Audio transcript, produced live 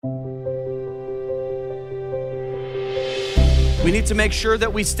We need to make sure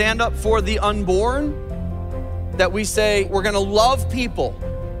that we stand up for the unborn, that we say we're gonna love people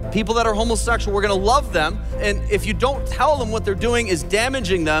that are homosexual, we're gonna love them. And if you don't tell them what they're doing is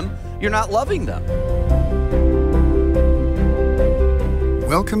damaging them, you're not loving them.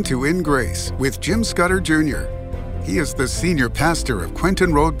 Welcome to In Grace with Jim Scudder Jr. He is the senior pastor of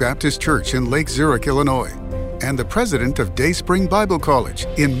Quentin Road Baptist Church in Lake Zurich, Illinois, and the president of Day Spring Bible College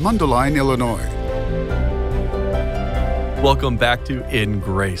in Mundelein, Illinois. Welcome back to In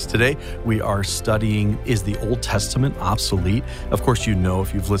Grace. Today we are studying, is the Old Testament obsolete? Of course, you know,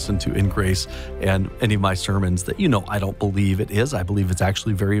 if you've listened to In Grace and any of my sermons, that you know I don't believe it is. I believe it's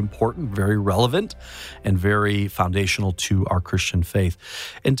actually very important, very relevant, and very foundational to our Christian faith.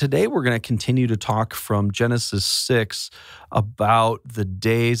 And today we're going to continue to talk from Genesis 6 about the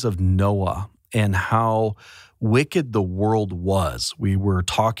days of Noah and how wicked the world was. We were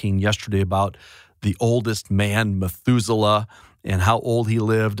talking yesterday about the oldest man, Methuselah, and how old he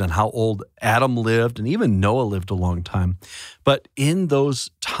lived and how old Adam lived, and even Noah lived a long time. But in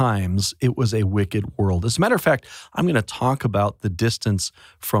those times, it was a wicked world. As a matter of fact, I'm going to talk about the distance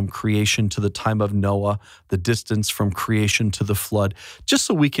from creation to the time of Noah, the distance from creation to the flood, just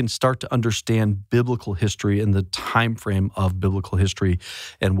so we can start to understand biblical history and the time frame of biblical history.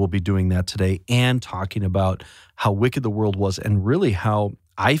 And we'll be doing that today and talking about how wicked the world was and really how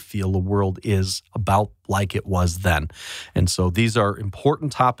I feel the world is about like it was then. And so these are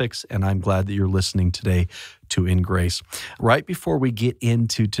important topics, and I'm glad that you're listening today to In Grace. Right before we get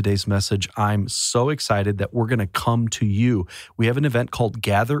into today's message, I'm so excited that we're going to come to you. We have an event called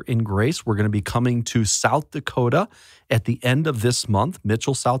Gather in Grace. We're going to be coming to South Dakota at the end of this month.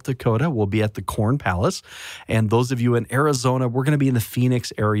 Mitchell, South Dakota. We'll be at the Corn Palace. And those of you in Arizona, we're going to be in the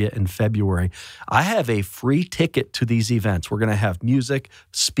Phoenix area in February. I have a free ticket to these events. We're going to have music,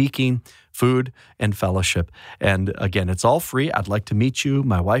 speaking, food, and fellowship. And again, it's all free. I'd like to meet you.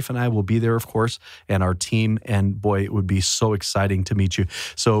 My wife and I will be there, of course, and our team. And boy, it would be so exciting to meet you.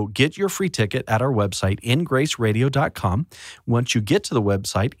 So get your free ticket at our website, ingraceradio.com. Once you get to the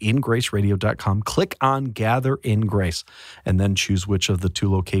website, ingraceradio.com, click on Gather in Grace, and then choose which of the two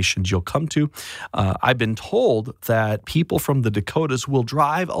locations you'll come to. I've been told that people from the Dakotas will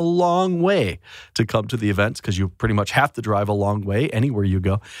drive a long way to come to the events, because you pretty much have to drive a long way anywhere you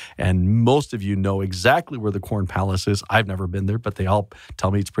go. And most of you know exactly where the Corn Palace is. I've never been there, but they all tell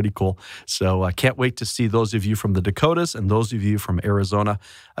me it's pretty cool. So I can't wait to see those of you from the Dakotas and those of you from Arizona.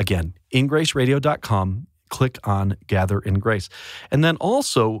 Again, ingraceradio.com. Click on Gather in Grace. And then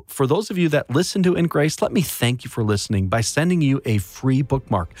also, for those of you that listen to In Grace, let me thank you for listening by sending you a free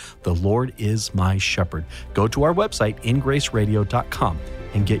bookmark, The Lord is My Shepherd. Go to our website, ingraceradio.com,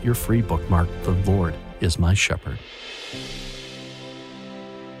 and get your free bookmark, The Lord is My Shepherd.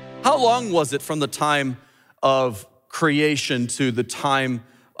 How long was it from the time of creation to the time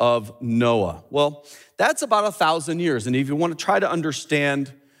of Noah? Well, that's about 1,000 years. And if you want to try to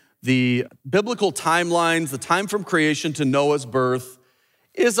understand the biblical timelines, the time from creation to Noah's birth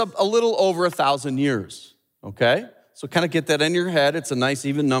is a little over 1,000 years, okay? So kind of get that in your head. It's a nice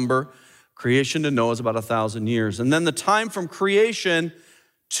even number. Creation to Noah is about 1,000 years. And then the time from creation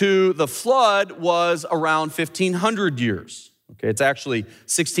to the flood was around 1,500 years. Okay, it's actually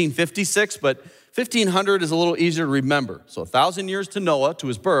 1656, but 1,500 is a little easier to remember. So 1,000 years to Noah, to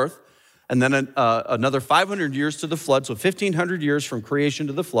his birth, and then another 500 years to the flood, so 1,500 years from creation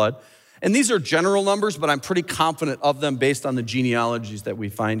to the flood. And these are general numbers, but I'm pretty confident of them based on the genealogies that we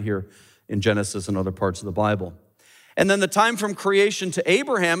find here in Genesis and other parts of the Bible. And then the time from creation to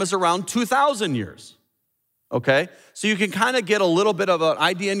Abraham is around 2,000 years, okay? So you can kind of get a little bit of an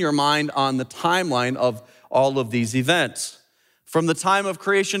idea in your mind on the timeline of all of these events. From the time of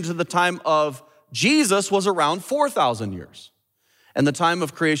creation to the time of Jesus was around 4,000 years. And the time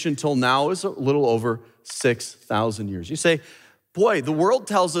of creation till now is a little over 6,000 years. You say, boy, the world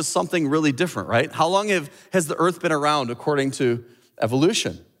tells us something really different, right? How long has the earth been around according to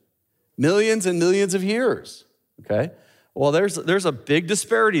evolution? Millions and millions of years, okay? Well, there's a big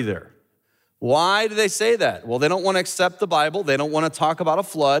disparity there. Why do they say that? Well, they don't want to accept the Bible. They don't want to talk about a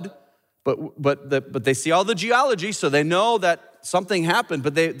flood, but they see all the geology, so they know that something happened,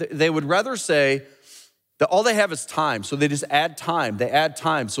 but they would rather say that all they have is time, so they just add time. They add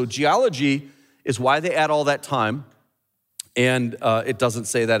time. So geology is why they add all that time, and it doesn't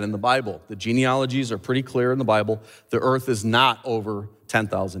say that in the Bible. The genealogies are pretty clear in the Bible. The earth is not over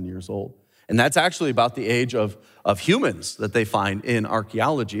 10,000 years old. And that's actually about the age of humans that they find in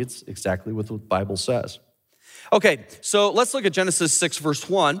archaeology. It's exactly what the Bible says. Okay, so let's look at Genesis 6, verse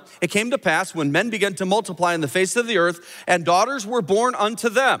 1. It came to pass when men began to multiply in the face of the earth, and daughters were born unto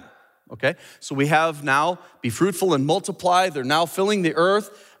them. okay? So we have now, be fruitful and multiply. They're now filling the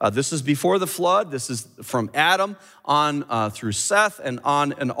earth. This is before the flood. This is from Adam on through Seth and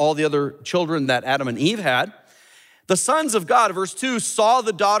on and all the other children that Adam and Eve had. The sons of God, verse 2, saw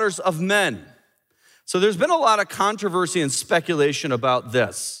the daughters of men. So there's been a lot of controversy and speculation about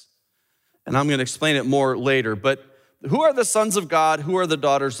this. And I'm going to explain it more later. But who are the sons of God? Who are the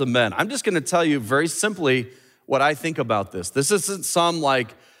daughters of men? I'm just going to tell you very simply what I think about this. This isn't some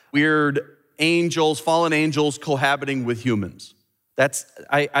like weird angels, fallen angels cohabiting with humans.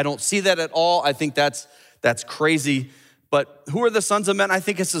 I don't see that at all. I think that's crazy. But who are the sons of men? I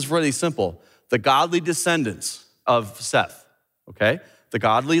think this is really simple. The godly descendants of Seth, okay? The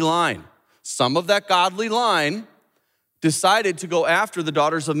godly line. Some of that godly line decided to go after the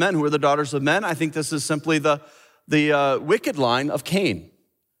daughters of men. Who are the daughters of men? I think this is simply the wicked line of Cain,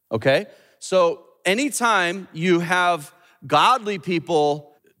 okay? So anytime you have godly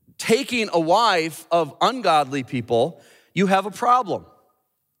people taking a wife of ungodly people, you have a problem,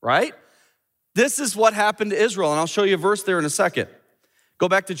 right? This is what happened to Israel, and I'll show you a verse there in a second. Go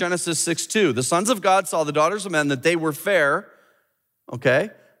back to Genesis 6:2. The sons of God saw the daughters of men that they were fair, okay?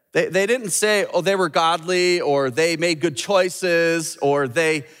 They didn't say, oh, they were godly, or they made good choices, or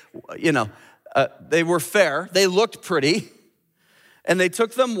they were fair. They looked pretty, and they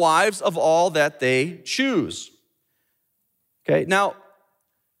took them wives of all that they choose. Okay, now,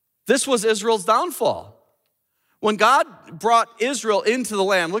 this was Israel's downfall. When God brought Israel into the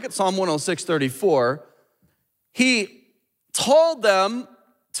land, look at Psalm 106:34, he told them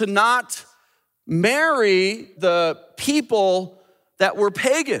to not marry the people that were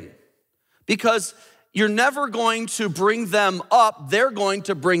pagan, because you're never going to bring them up, they're going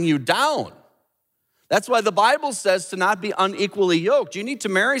to bring you down. That's why the Bible says to not be unequally yoked. You need to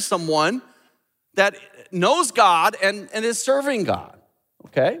marry someone that knows God and is serving God,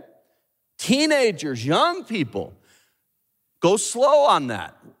 okay? Teenagers, young people, go slow on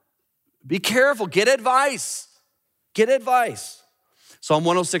that. Be careful, get advice. Get advice. Psalm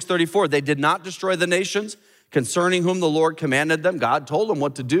 106:34, they did not destroy the nations concerning whom the Lord commanded them. God told them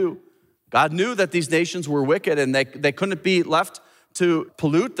what to do. God knew that these nations were wicked and they couldn't be left to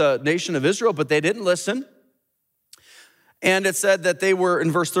pollute the nation of Israel, but they didn't listen. And it said that they were,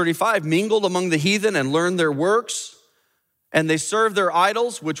 in verse 35, mingled among the heathen and learned their works, and they served their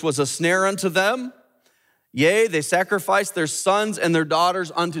idols, which was a snare unto them. Yea, they sacrificed their sons and their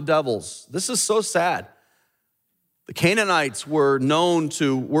daughters unto devils. This is so sad. The Canaanites were known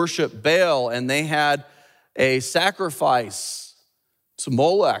to worship Baal, and they had a sacrifice to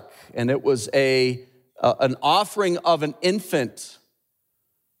Molech, and it was an offering of an infant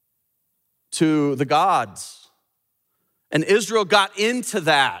to the gods. And Israel got into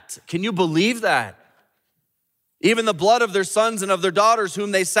that. Can you believe that? Even the blood of their sons and of their daughters,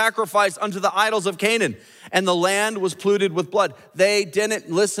 whom they sacrificed unto the idols of Canaan, and the land was polluted with blood. They didn't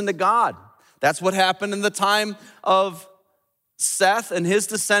listen to God. That's what happened in the time of Seth and his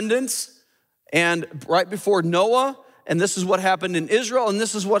descendants, and right before Noah, and this is what happened in Israel, and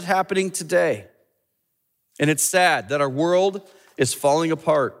this is what's happening today. And it's sad that our world is falling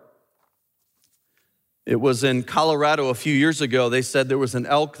apart. It was in Colorado a few years ago. They said there was an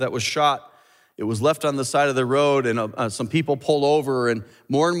elk that was shot. It was left on the side of the road, and some people pulled over, and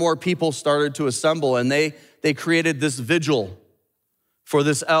more people started to assemble, and they created this vigil for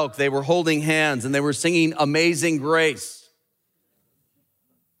this elk. They were holding hands, and they were singing Amazing Grace.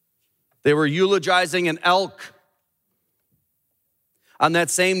 They were eulogizing an elk. On that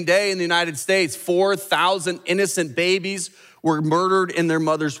same day in the United States, 4,000 innocent babies were murdered in their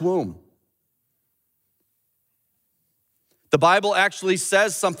mother's womb. The Bible actually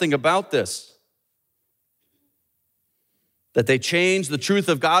says something about this, that they changed the truth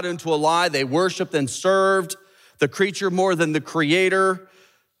of God into a lie. They worshiped and served the creature more than the creator.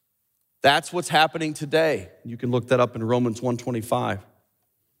 That's what's happening today. You can look that up in Romans 1:25.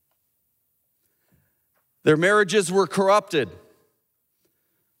 Their marriages were corrupted.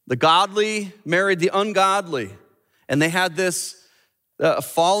 The godly married the ungodly, and they had this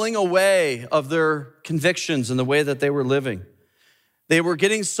falling away of their convictions and the way that they were living. They were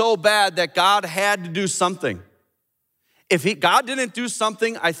getting so bad that God had to do something. If God didn't do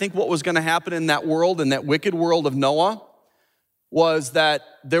something, I think what was going to happen in that world, in that wicked world of Noah, was that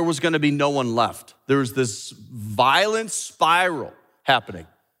there was going to be no one left. There was this violent spiral happening.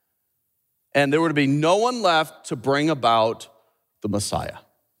 And there would be no one left to bring about the Messiah.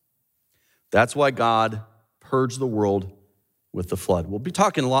 That's why God purged the world with the flood. We'll be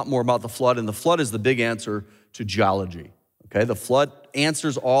talking a lot more about the flood, and the flood is the big answer to geology. Okay, the flood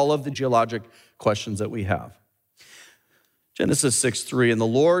answers all of the geologic questions that we have. Genesis 6:3, and the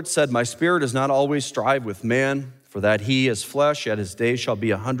Lord said, my spirit does not always strive with man, for that he is flesh, yet his days shall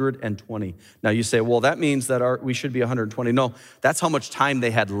be 120. Now you say, well, that means that we should be 120. No, that's how much time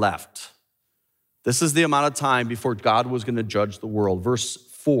they had left. This is the amount of time before God was going to judge the world. Verse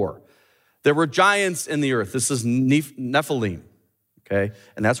 4, there were giants in the earth. This is Nephilim, okay?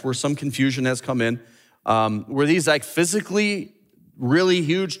 And that's where some confusion has come in. Were these like physically really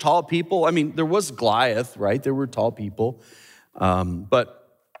huge, tall people? I mean, there was Goliath, right? There were tall people. But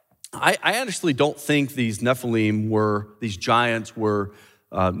I honestly don't think these Nephilim these giants were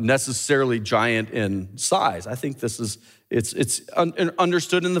necessarily giant in size. I think it's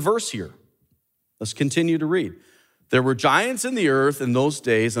understood in the verse here. Let's continue to read. There were giants in the earth in those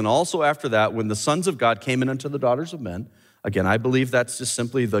days, and also after that, when the sons of God came in unto the daughters of men. Again, I believe that's just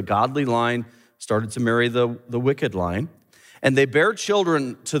simply the godly line started to marry the wicked line. And they bare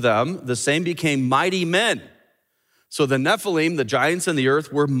children to them, the same became mighty men. So the Nephilim, the giants in the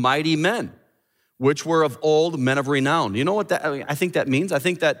earth, were mighty men, which were of old men of renown. You know what I think that means? I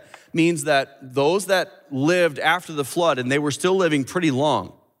think that means that those that lived after the flood, and they were still living pretty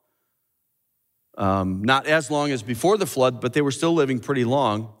long, not as long as before the flood, but they were still living pretty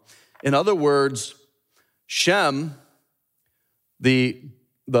long. In other words, Shem, the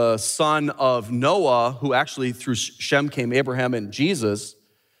son of Noah, who actually through Shem came Abraham and Jesus,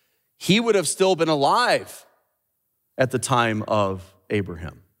 he would have still been alive at the time of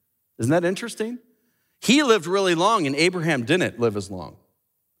Abraham. Isn't that interesting? He lived really long and Abraham didn't live as long.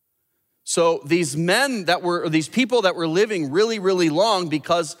 So these people that were living really, really long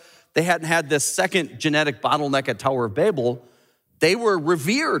because they hadn't had this second genetic bottleneck at Tower of Babel, they were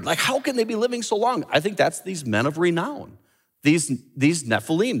revered. Like, how can they be living so long? I think that's these men of renown. These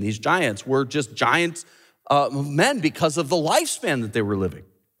Nephilim, these giants, were just giant men because of the lifespan that they were living.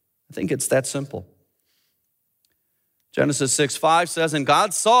 I think it's that simple. Genesis 6:5 says, and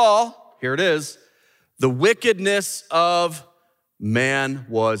God saw, here it is, the wickedness of man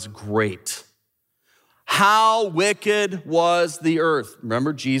was great. How wicked was the earth?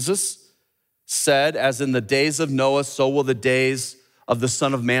 Remember, Jesus said, as in the days of Noah, so will the days of the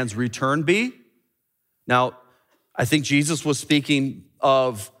Son of Man's return be. Now, I think Jesus was speaking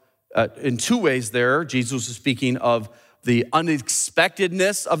of, in two ways there. Jesus was speaking of the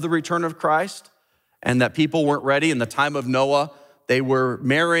unexpectedness of the return of Christ, and that people weren't ready. In the time of Noah, they were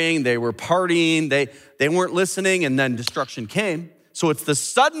marrying, they were partying, they weren't listening, and then destruction came. So it's the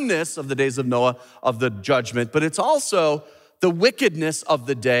suddenness of the days of Noah, of the judgment, but it's also the wickedness of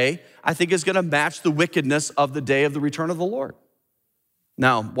the day, I think, is gonna match the wickedness of the day of the return of the Lord.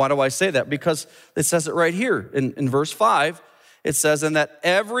 Now, why do I say that? Because it says it right here in verse 5. It says, and that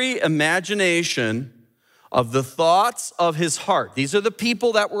every imagination of the thoughts of his heart, these are the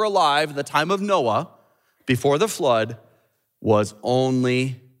people that were alive at the time of Noah, before the flood, was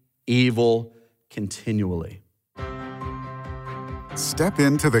only evil continually. Step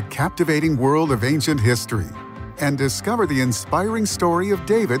into the captivating world of ancient history and discover the inspiring story of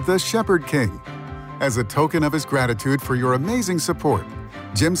David, the Shepherd King. As a token of his gratitude for your amazing support,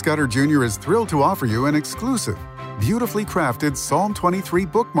 Jim Scudder Jr. is thrilled to offer you an exclusive, beautifully crafted Psalm 23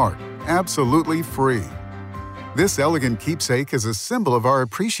 bookmark, absolutely free. This elegant keepsake is a symbol of our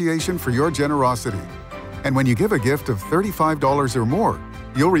appreciation for your generosity. And when you give a gift of $35 or more,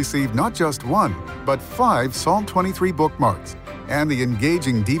 you'll receive not just one, but 5 Psalm 23 bookmarks and the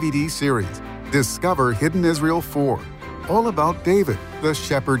engaging DVD series, Discover Hidden Israel 4, all about David, the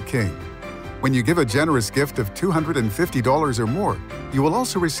Shepherd King. When you give a generous gift of $250 or more, you will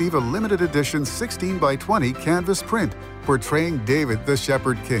also receive a limited edition 16x20 canvas print portraying David, the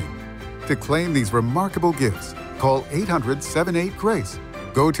Shepherd King. To claim these remarkable gifts, call 800-78-GRACE,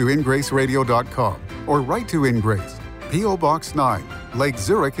 go to ingraceradio.com, or write to InGrace, P.O. Box 9, Lake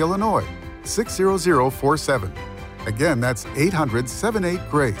Zurich, Illinois, 60047. Again, that's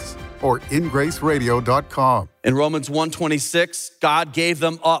 800-78-GRACE, or ingraceradio.com. In Romans 1:26, God gave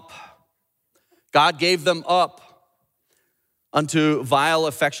them up. God gave them up unto vile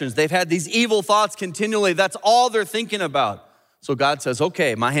affections. They've had these evil thoughts continually. That's all they're thinking about. So God says,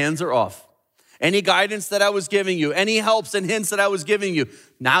 okay, my hands are off. Any guidance that I was giving you, any helps and hints that I was giving you,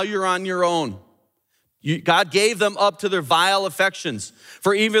 now you're on your own. God gave them up to their vile affections.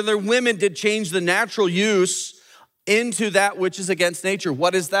 For even their women did change the natural use into that which is against nature.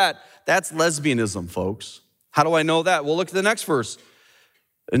 What is that? That's lesbianism, folks. How do I know that? Well, look at the next verse.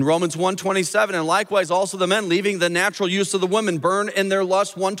 In Romans 1:27, and likewise also the men, leaving the natural use of the women, burn in their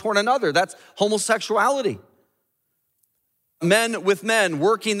lust one toward another. That's homosexuality. Men with men,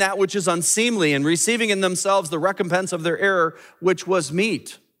 working that which is unseemly and receiving in themselves the recompense of their error, which was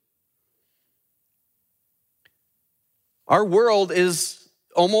meat. Our world is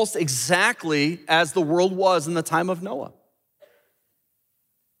almost exactly as the world was in the time of Noah.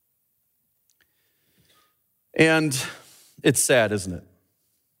 And it's sad, isn't it?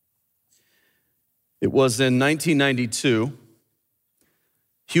 It was in 1992,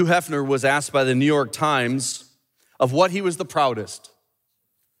 Hugh Hefner was asked by the New York Times of what he was the proudest.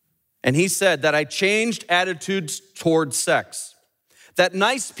 And he said that I changed attitudes toward sex, that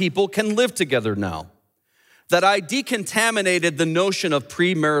nice people can live together now, that I decontaminated the notion of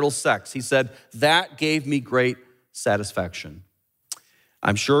premarital sex. He said, that gave me great satisfaction.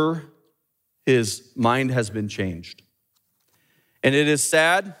 I'm sure his mind has been changed. And it is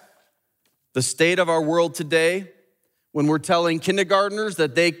sad, the state of our world today, when we're telling kindergartners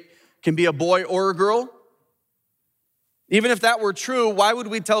that they can be a boy or a girl. Even if that were true, why would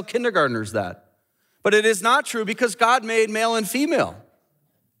we tell kindergartners that? But it is not true because God made male and female.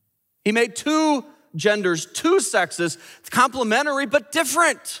 He made two genders, two sexes, complementary but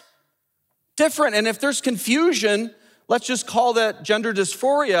different. Different. And if there's confusion, let's just call that gender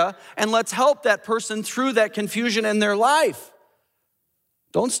dysphoria and let's help that person through that confusion in their life.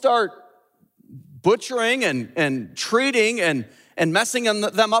 Don't start butchering and treating and messing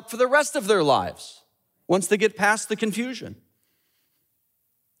them up for the rest of their lives once they get past the confusion.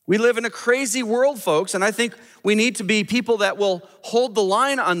 We live in a crazy world, folks, and I think we need to be people that will hold the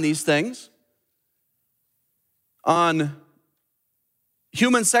line on these things, on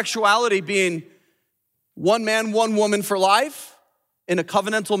human sexuality being one man, one woman for life in a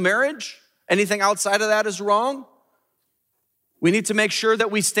covenantal marriage. Anything outside of that is wrong. We need to make sure that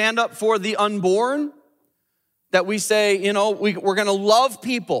we stand up for the unborn, that we say, we're going to love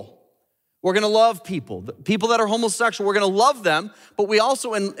people. We're going to love people. The people that are homosexual, we're going to love them, but we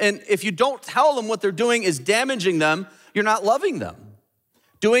also, and if you don't tell them what they're doing is damaging them, you're not loving them.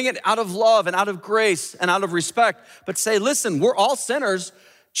 Doing it out of love and out of grace and out of respect, but say, listen, we're all sinners.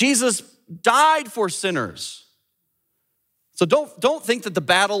 Jesus died for sinners. So don't think that the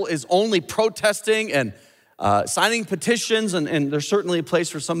battle is only protesting and signing petitions, and there's certainly a place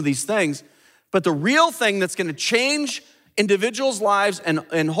for some of these things. But the real thing that's going to change individuals' lives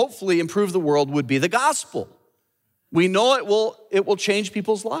and hopefully improve the world would be the gospel. We know it will change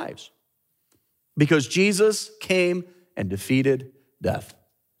people's lives because Jesus came and defeated death.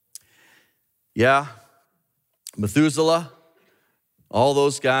 Yeah, Methuselah, all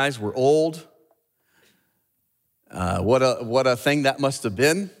those guys were old. What a thing that must have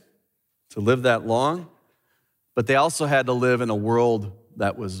been to live that long. But they also had to live in a world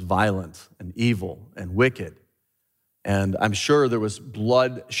that was violent and evil and wicked. And I'm sure there was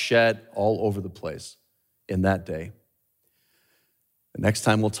blood shed all over the place in that day. The next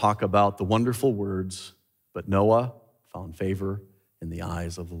time we'll talk about the wonderful words, but Noah found favor in the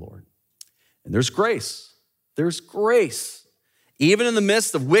eyes of the Lord. And there's grace. There's grace. Even in the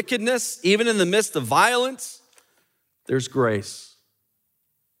midst of wickedness, even in the midst of violence, there's grace.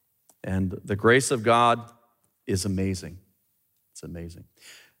 And the grace of God is amazing. It's amazing.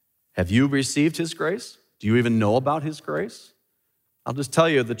 Have you received his grace? Do you even know about his grace? I'll just tell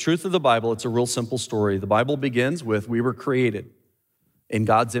you the truth of the Bible. It's a real simple story. The Bible begins with, we were created in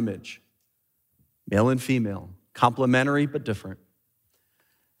God's image, male and female, complementary but different.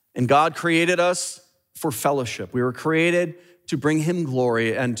 And God created us for fellowship. We were created to bring him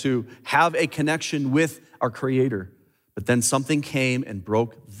glory and to have a connection with our Creator. But then something came and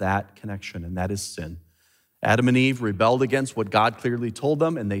broke that connection, and that is sin. Adam and Eve rebelled against what God clearly told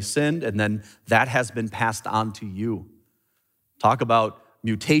them, and they sinned, and then that has been passed on to you. Talk about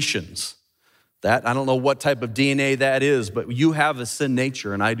mutations. That, I don't know what type of DNA that is, but you have a sin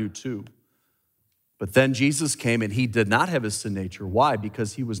nature, and I do too. But then Jesus came, and he did not have a sin nature. Why?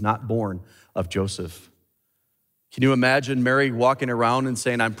 Because he was not born of Joseph. Can you imagine Mary walking around and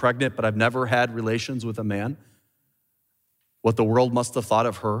saying, I'm pregnant, but I've never had relations with a man? What the world must have thought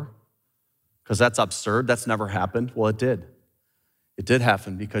of her? Because that's absurd. That's never happened. Well, it did. It did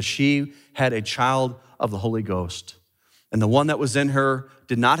happen because she had a child of the Holy Ghost. And the one that was in her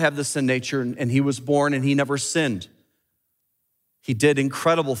did not have the sin nature, and he was born, and he never sinned. He did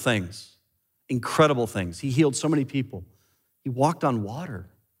incredible things. Incredible things. He healed so many people. He walked on water.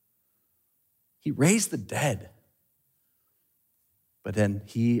 He raised the dead. But then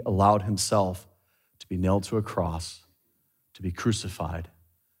he allowed himself to be nailed to a cross, to be crucified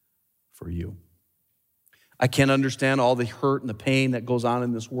for you. I can't understand all the hurt and the pain that goes on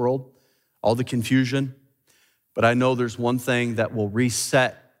in this world, all the confusion, but I know there's one thing that will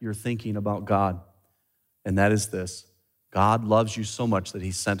reset your thinking about God, and that is this. God loves you so much that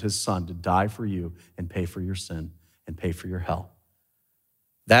he sent his son to die for you and pay for your sin and pay for your hell.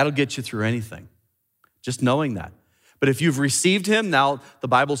 That'll get you through anything, just knowing that. But if you've received him, now the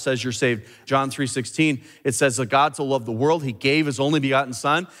Bible says you're saved. John 3:16, it says that God so loved the world, he gave his only begotten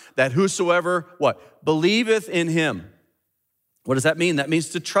son, that whosoever, what? Believeth in him. What does that mean? That means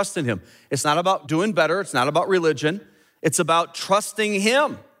to trust in him. It's not about doing better. It's not about religion. It's about trusting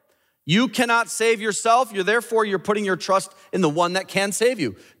him. You cannot save yourself. Therefore, you're putting your trust in the one that can save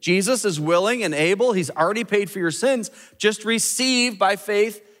you. Jesus is willing and able. He's already paid for your sins. Just receive by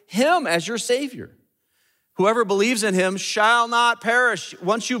faith him as your Savior. Whoever believes in him shall not perish.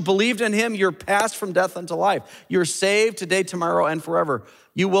 Once you've believed in him, you're passed from death unto life. You're saved today, tomorrow, and forever.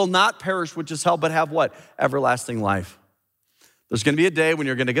 You will not perish, which is hell, but have what? Everlasting life. There's going to be a day when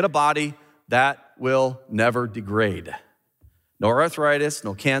you're going to get a body that will never degrade. No arthritis,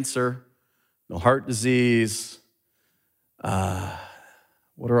 no cancer, no heart disease.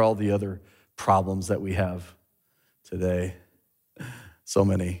 What are all the other problems that we have today? So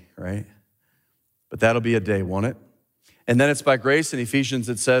many, right? But that'll be a day, won't it? And then it's by grace. In Ephesians,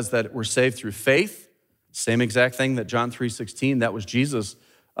 it says that we're saved through faith. Same exact thing that John 3:16, that was Jesus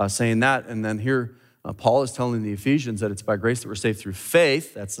saying that. And then here, Paul is telling the Ephesians that it's by grace that we're saved through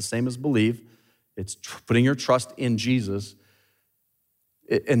faith. That's the same as believe. It's putting your trust in Jesus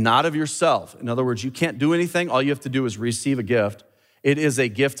and not of yourself. In other words, you can't do anything. All you have to do is receive a gift. It is a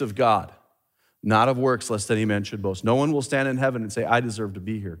gift of God, not of works, lest any man should boast. No one will stand in heaven and say, I deserve to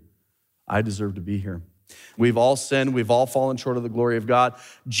be here. I deserve to be here. We've all sinned. We've all fallen short of the glory of God.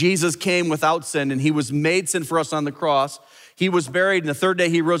 Jesus came without sin, and he was made sin for us on the cross. He was buried, and the third day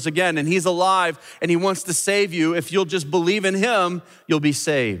he rose again, and he's alive, and he wants to save you. If you'll just believe in him, you'll be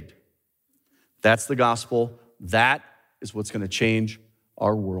saved. That's the gospel. That is what's going to change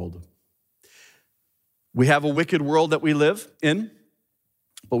our world. We have a wicked world that we live in,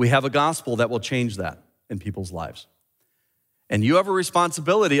 but we have a gospel that will change that in people's lives. And you have a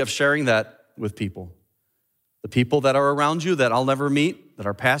responsibility of sharing that with people. The people that are around you that I'll never meet, that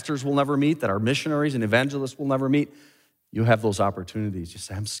our pastors will never meet, that our missionaries and evangelists will never meet. You have those opportunities. You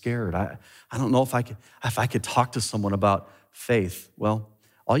say, I'm scared. I don't know if I could talk to someone about faith. Well,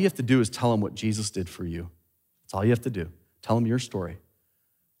 all you have to do is tell them what Jesus did for you. That's all you have to do. Tell them your story.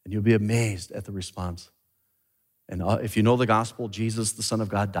 And you'll be amazed at the response. And if you know the gospel, Jesus, the Son of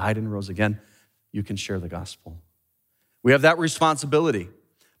God, died and rose again, you can share the gospel. We have that responsibility.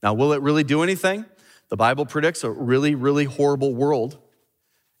 Now, will it really do anything? The Bible predicts a really, really horrible world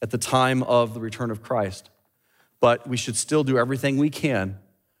at the time of the return of Christ. But we should still do everything we can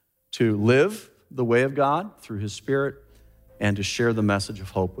to live the way of God through his Spirit and to share the message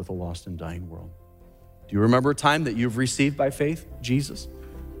of hope with a lost and dying world. Do you remember a time that you've received by faith Jesus?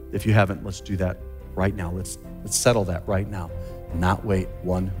 If you haven't, let's do that right now. Let's settle that right now. Not wait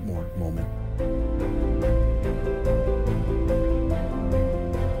one more moment.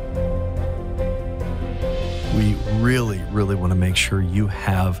 We really, really want to make sure you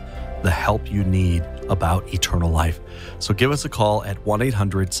have the help you need about eternal life. So give us a call at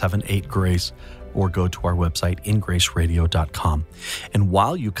 1-800-78-GRACE or go to our website, ingraceradio.com. And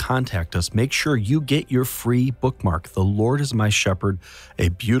while you contact us, make sure you get your free bookmark, The Lord is My Shepherd, a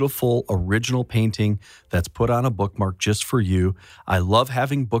beautiful original painting that's put on a bookmark just for you. I love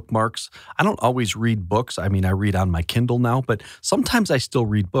having bookmarks. I don't always read books. I mean, I read on my Kindle now, but sometimes I still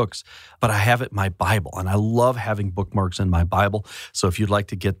read books, but I have it in my Bible, and I love having bookmarks in my Bible. So if you'd like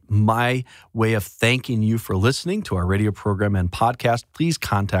to get my way of thanking you for listening to our radio program and podcast, please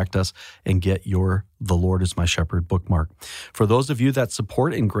contact us and get your The Lord is My Shepherd bookmark. For those of you that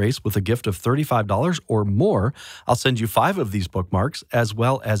support In Grace with a gift of $35 or more, I'll send you 5 of these bookmarks, as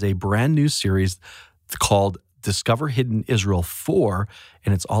well as a brand new series called Discover Hidden Israel 4,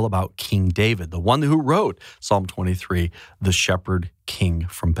 and it's all about King David, the one who wrote Psalm 23, the shepherd king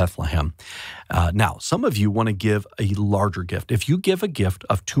from Bethlehem. Now, some of you want to give a larger gift. If you give a gift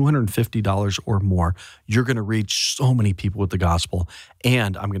of $250 or more, you're going to reach so many people with the gospel,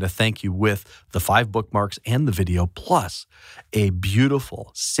 and I'm going to thank you with the 5 bookmarks and the video, plus a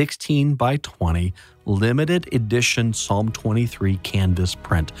beautiful 16 by 20 limited edition Psalm 23 canvas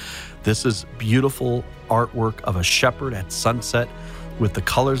print. This is beautiful artwork of a shepherd at sunset with the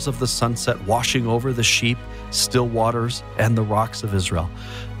colors of the sunset washing over the sheep, still waters, and the rocks of Israel.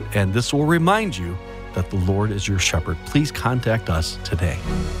 And this will remind you that the Lord is your shepherd. Please contact us today.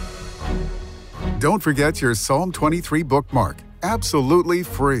 Don't forget your Psalm 23 bookmark, absolutely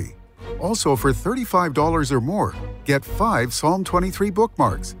free. Also, for $35 or more, get 5 Psalm 23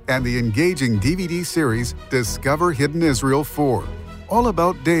 bookmarks and the engaging DVD series Discover Hidden Israel 4, all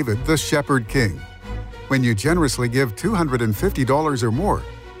about David, the Shepherd King. When you generously give $250 or more,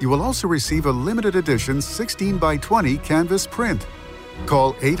 you will also receive a limited edition 16 by 20 canvas print.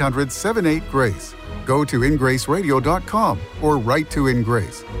 Call 800-78-GRACE. Go to ingraceradio.com or write to In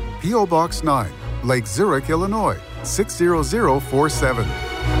Grace, P.O. Box 9, Lake Zurich, Illinois, 60047.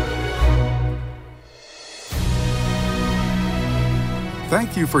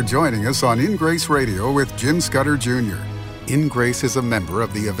 Thank you for joining us on In Grace Radio with Jim Scudder Jr. In Grace is a member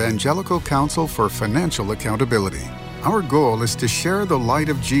of the Evangelical Council for Financial Accountability. Our goal is to share the light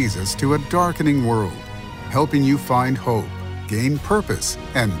of Jesus to a darkening world, helping you find hope, gain purpose,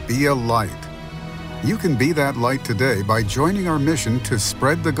 and be a light. You can be that light today by joining our mission to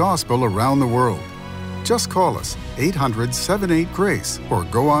spread the gospel around the world. Just call us 800-78-GRACE or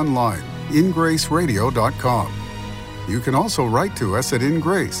go online, ingraceradio.com. You can also write to us at In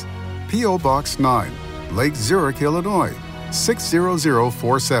Grace, P.O. Box 9, Lake Zurich, Illinois,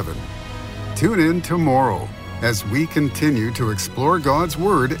 60047. Tune in tomorrow as we continue to explore God's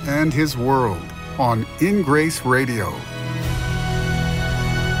Word and His world on In Grace Radio.